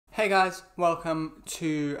Hey guys, welcome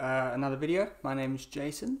to another video. My name is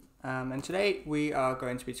Jason, and today we are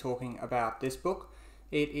going to be talking about this book.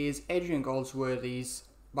 It is Adrian Goldsworthy's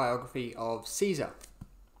biography of Caesar.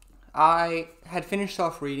 I had finished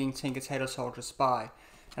off reading Tinker Tailor Soldier Spy,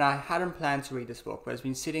 and I hadn't planned to read this book, but it's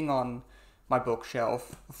been sitting on my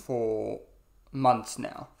bookshelf for months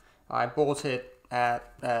now. I bought it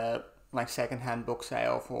at like second-hand book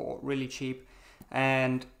sale for really cheap,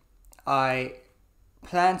 and I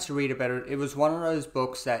planned to read about it. It was one of those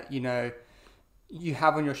books that you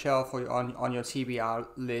have on your shelf or on your TBR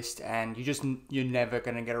list, and you're never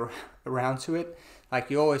gonna get around to it. Like,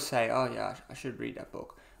 you always say, oh yeah, I should read that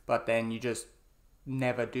book, but then you just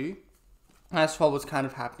never do. That's what was kind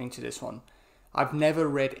of happening to this one. I've never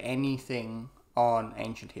read anything on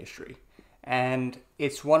ancient history, and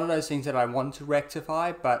it's one of those things that I want to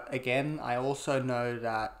rectify, but again, I also know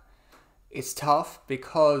that it's tough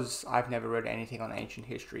because I've never read anything on ancient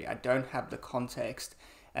history. I don't have the context,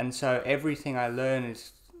 and so everything I learn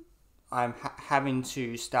is I'm having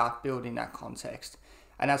to start building that context,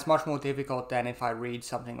 and that's much more difficult than if I read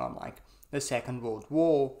something on like the Second World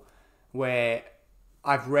War, where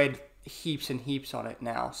I've read heaps and heaps on it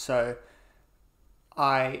now, so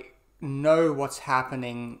I know what's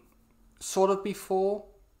happening sort of before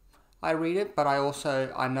I read it, but I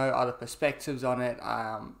know other perspectives on it,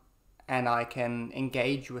 and I can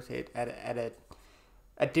engage with it at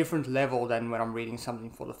a different level than when I'm reading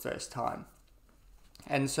something for the first time.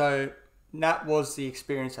 And so that was the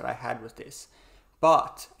experience that I had with this.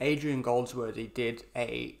 But Adrian Goldsworthy did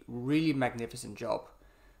a really magnificent job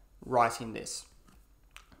writing this.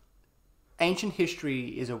 Ancient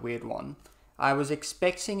history is a weird one. I was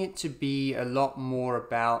expecting it to be a lot more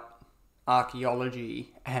about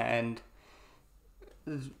archaeology and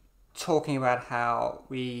talking about how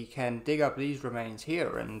we can dig up these remains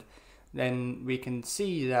here, and then we can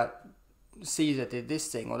see that Caesar did this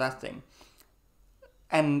thing or that thing.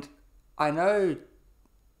 And I know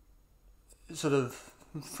sort of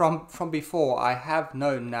from before, I have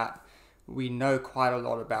known that we know quite a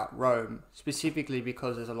lot about Rome, specifically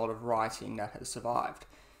because there's a lot of writing that has survived.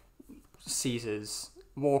 Caesar's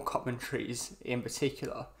war commentaries in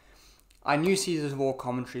particular. I knew Caesar's war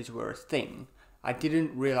commentaries were a thing. I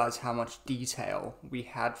didn't realize how much detail we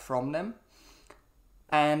had from them.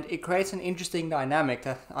 And it creates an interesting dynamic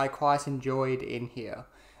that I quite enjoyed in here.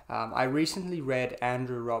 I recently read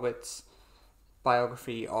Andrew Roberts'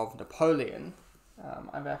 biography of Napoleon.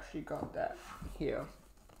 I've actually got that here.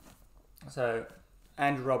 So,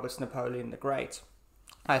 Andrew Roberts' Napoleon the Great.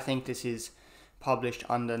 I think this is published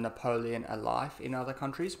under Napoleon Alive in other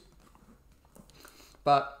countries.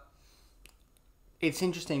 But it's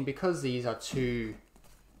interesting because these are two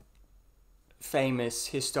famous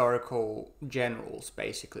historical generals,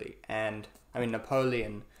 basically. And, I mean,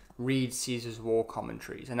 Napoleon reads Caesar's war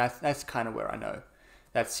commentaries, and that's kind of where I know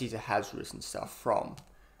that Caesar has written stuff from.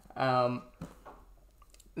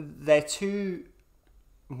 They're two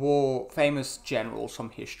famous generals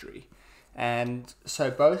from history. And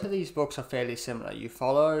so both of these books are fairly similar. You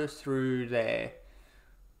follow through their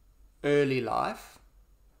early life,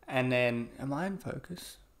 and then, am I in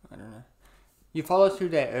focus? I don't know. You follow through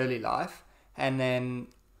their early life, and then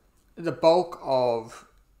the bulk of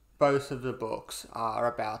both of the books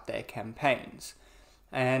are about their campaigns.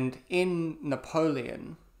 And in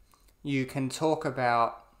Napoleon, you can talk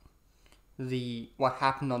about what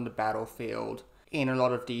happened on the battlefield in a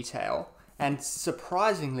lot of detail. And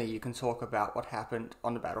surprisingly, you can talk about what happened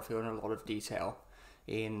on the battlefield in a lot of detail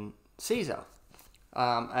in Caesar.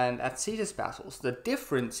 And at Caesar's battles, the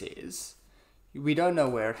difference is we don't know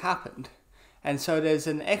where it happened. And so there's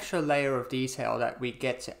an extra layer of detail that we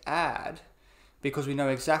get to add because we know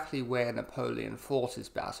exactly where Napoleon fought his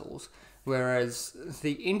battles. Whereas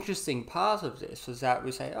the interesting part of this was that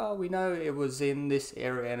we say, oh, we know it was in this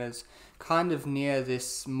area and it's kind of near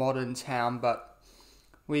this modern town, but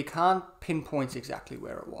we can't pinpoint exactly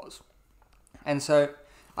where it was. And so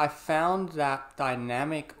I found that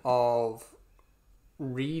dynamic of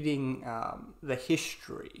reading the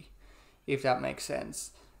history, if that makes sense,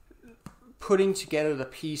 putting together the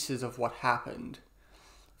pieces of what happened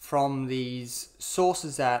from these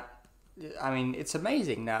sources that, I mean, it's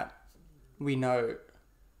amazing that we know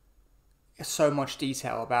so much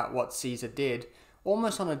detail about what Caesar did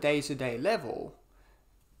almost on a day-to-day level,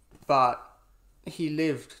 but he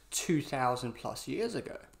lived 2,000 plus years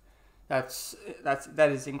ago. That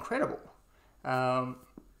is incredible.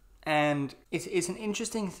 And it's an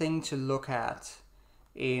interesting thing to look at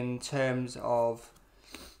in terms of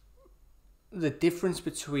the difference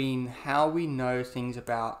between how we know things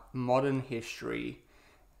about modern history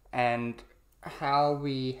and how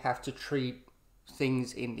we have to treat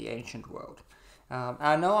things in the ancient world.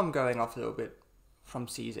 I know I'm going off a little bit from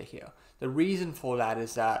Caesar here. The reason for that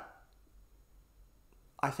is that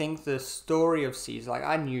I think the story of Caesar, like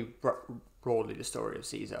I knew broadly the story of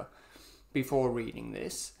Caesar before reading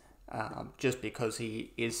this, just because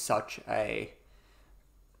he is such a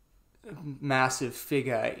massive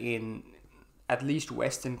figure in at least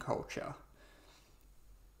Western culture.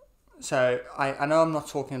 So I know I'm not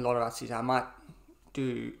talking a lot about Caesar. I might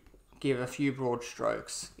give a few broad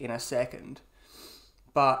strokes in a second,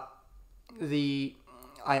 but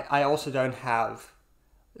I also don't have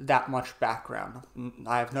that much background.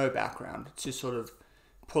 I have no background to sort of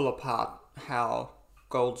pull apart how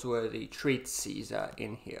Goldsworthy treats Caesar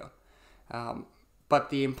in here. But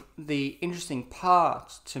the interesting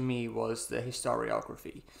part to me was the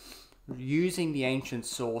historiography, using the ancient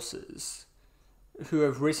sources who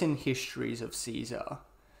have written histories of Caesar,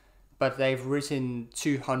 but they've written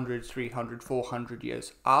 200, 300, 400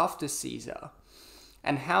 years after Caesar.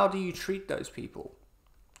 And how do you treat those people?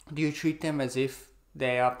 Do you treat them as if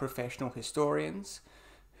they are professional historians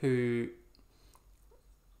who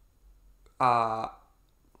are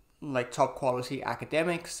like top quality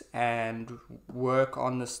academics and work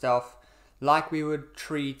on the stuff like we would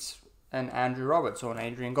treat an Andrew Roberts or an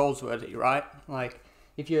Adrian Goldsworthy, right? Like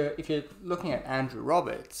if you're looking at Andrew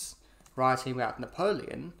Roberts writing about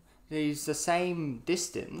Napoleon, there's the same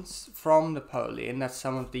distance from Napoleon that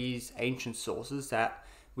some of these ancient sources that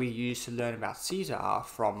we use to learn about Caesar are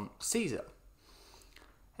from Caesar.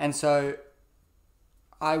 And so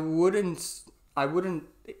I wouldn't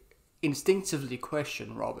instinctively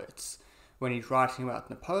question Roberts when he's writing about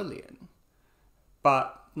Napoleon,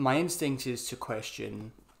 but my instinct is to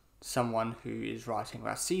question someone who is writing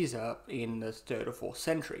about Caesar in the 3rd or 4th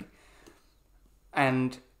century.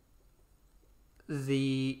 And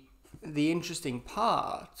the interesting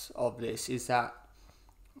part of this is that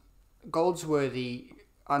Goldsworthy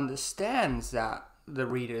understands that the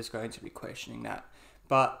reader is going to be questioning that,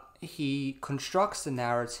 but he constructs the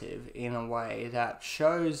narrative in a way that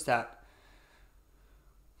shows that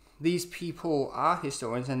these people are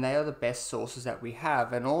historians and they are the best sources that we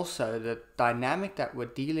have, and also the dynamic that we're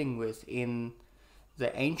dealing with in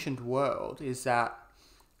the ancient world is that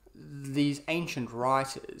these ancient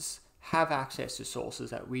writers have access to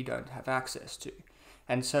sources that we don't have access to.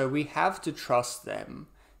 And so we have to trust them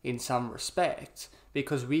in some respect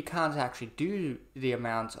because we can't actually do the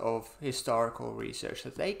amount of historical research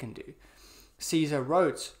that they can do. Caesar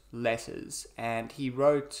wrote letters and he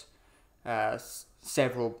wrote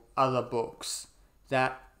several other books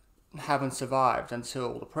that haven't survived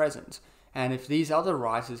until the present. And if these other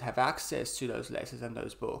writers have access to those letters and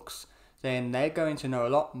those books, then they're going to know a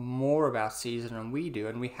lot more about Caesar than we do,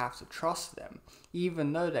 and we have to trust them,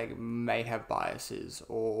 even though they may have biases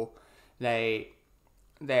or they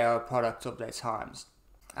are a product of their times.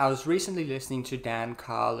 I was recently listening to Dan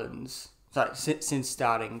Carlin's, since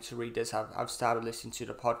starting to read this, I've started listening to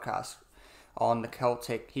the podcast on the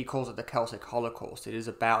Celtic, he calls it the Celtic Holocaust. It is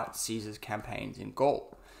about Caesar's campaigns in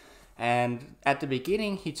Gaul. And at the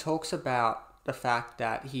beginning, he talks about the fact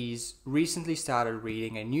that he's recently started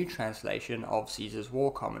reading a new translation of Caesar's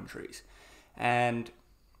war commentaries. And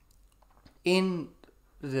in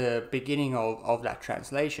the beginning of that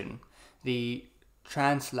translation, the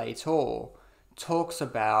translator talks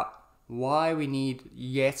about why we need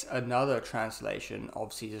yet another translation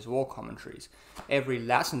of Caesar's war commentaries. Every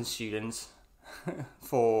Latin student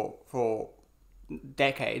for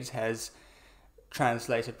decades has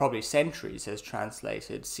translated, probably centuries, has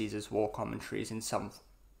translated Caesar's war commentaries in some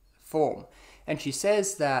form. And she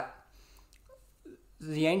says that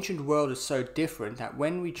the ancient world is so different that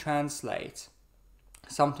when we translate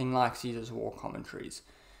something like Caesar's war commentaries,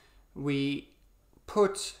 we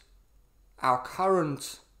put our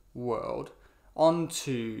current world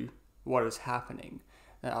onto what is happening.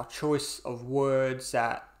 Our choice of words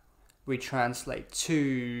that we translate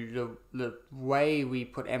to, the way we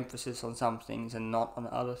put emphasis on some things and not on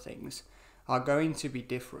other things are going to be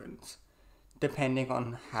different depending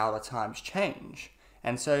on how the times change.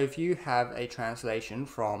 And so if you have a translation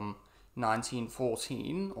from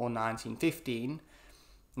 1914 or 1915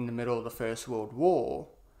 in the middle of the First World War,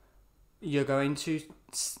 you're going to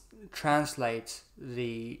translate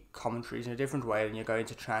the commentaries in a different way than you're going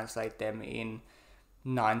to translate them in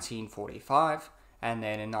 1945, and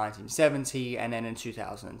then in 1970, and then in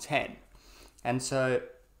 2010. And so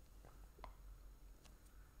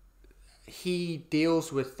he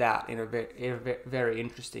deals with that in a very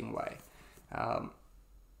interesting way.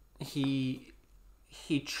 He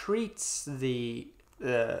treats the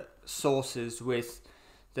sources with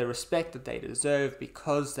the respect that they deserve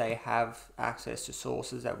because they have access to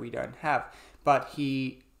sources that we don't have. But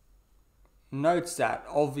he notes that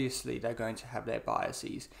obviously they're going to have their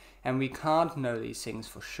biases, and we can't know these things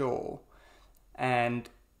for sure. And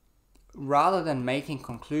rather than making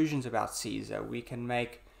conclusions about Caesar, we can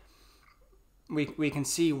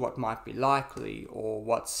see what might be likely, or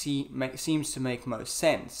what seems to make most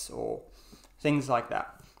sense, or things like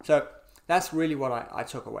that. So that's really what I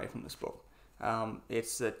took away from this book.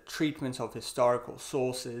 It's the treatment of historical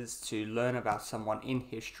sources to learn about someone in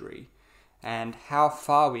history and how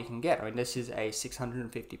far we can get. I mean, this is a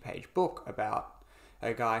 650-page book about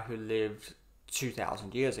a guy who lived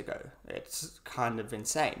 2,000 years ago. It's kind of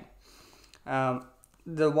insane.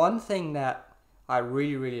 The one thing that I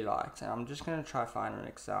really liked, and I'm just going to try to find an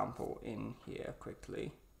example in here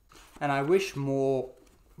quickly, and I wish more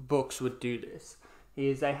books would do this,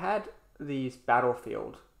 is they had these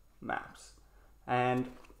battlefield maps. And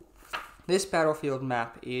this battlefield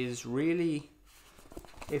map is really,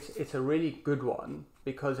 it's a really good one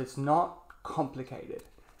because it's not complicated.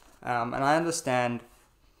 And I understand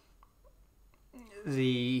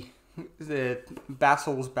the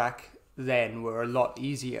battles back then were a lot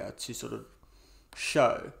easier to sort of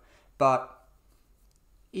show, but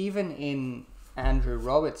even in Andrew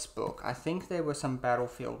Roberts' book, I think there were some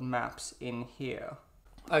battlefield maps in here.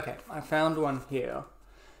 Okay, I found one here.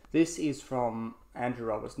 This is from Andrew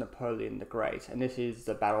Roberts' Napoleon the Great, and this is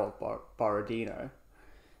the Battle of Borodino.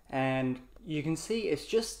 And you can see it's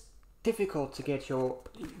just difficult to get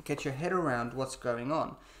your head around what's going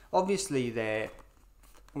on. Obviously,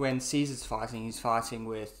 when Caesar's fighting, he's fighting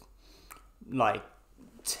with like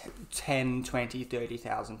 10, 20,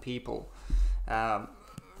 30,000 people.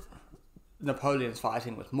 Napoleon's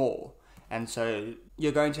fighting with more, and so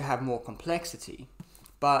you're going to have more complexity.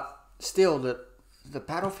 But still, the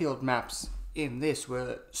battlefield maps in this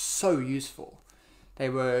were so useful. They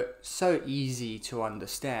were so easy to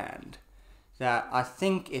understand that I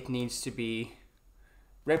think it needs to be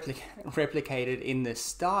replicated in this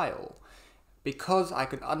style, because I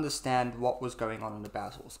could understand what was going on in the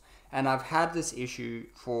battles. And I've had this issue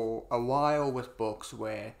for a while with books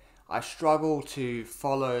where I struggle to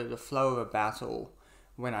follow the flow of a battle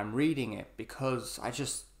when I'm reading it, because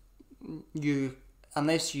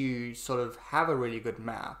unless you sort of have a really good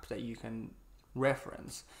map that you can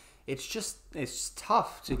reference, it's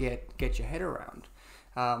tough to get your head around.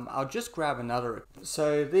 I'll just grab another.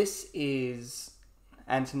 So this is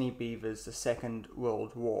Antony Beevor's The Second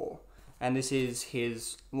World War, and this is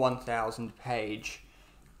his 1,000-page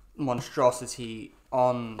monstrosity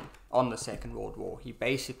on the Second World War. He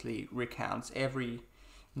basically recounts every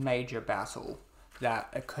major battle that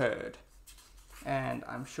occurred, and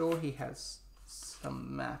I'm sure he has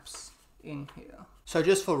some maps in here. So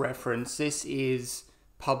just for reference, this is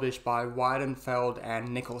published by Weidenfeld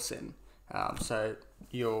and Nicholson. So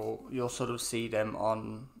you'll sort of see them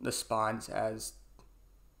on the spines, as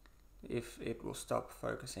if it will stop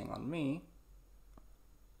focusing on me,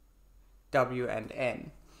 W and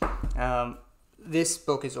N. This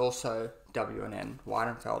book is also W and N,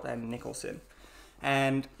 Weidenfeld and Nicholson.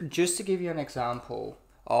 And just to give you an example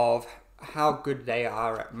of how good they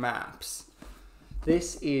are at maps,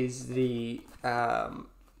 this is the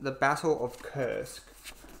Battle of Kursk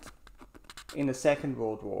in the Second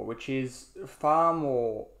World War, which is it's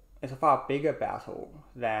a far bigger battle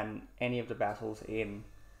than any of the battles in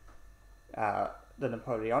the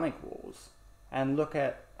Napoleonic Wars. And look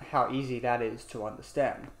at how easy that is to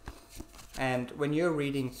understand. And when you're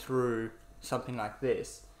reading through something like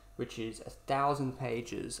this, which is 1,000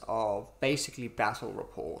 pages of basically battle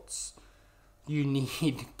reports, you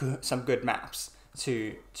need some good maps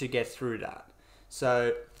to get through that.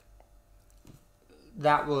 So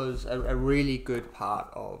that was a really good part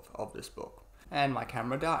of this book. And my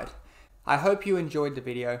camera died. I hope you enjoyed the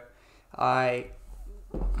video. I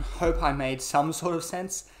hope I made some sort of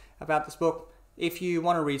sense about this book. If you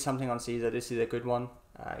want to read something on Caesar, this is a good one.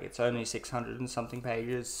 It's only 600 and something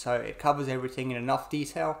pages, so it covers everything in enough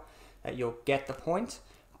detail that you'll get the point,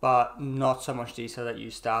 but not so much detail that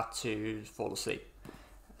you start to fall asleep.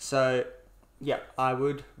 So yeah, I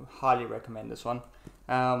would highly recommend this one.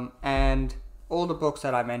 And all the books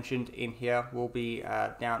that I mentioned in here will be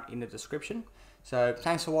down in the description. So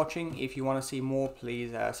thanks for watching. If you want to see more,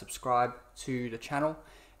 please subscribe to the channel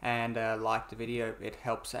and like the video. It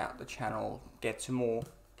helps out the channel get to more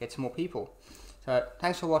people. So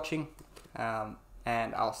thanks for watching,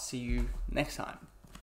 and I'll see you next time.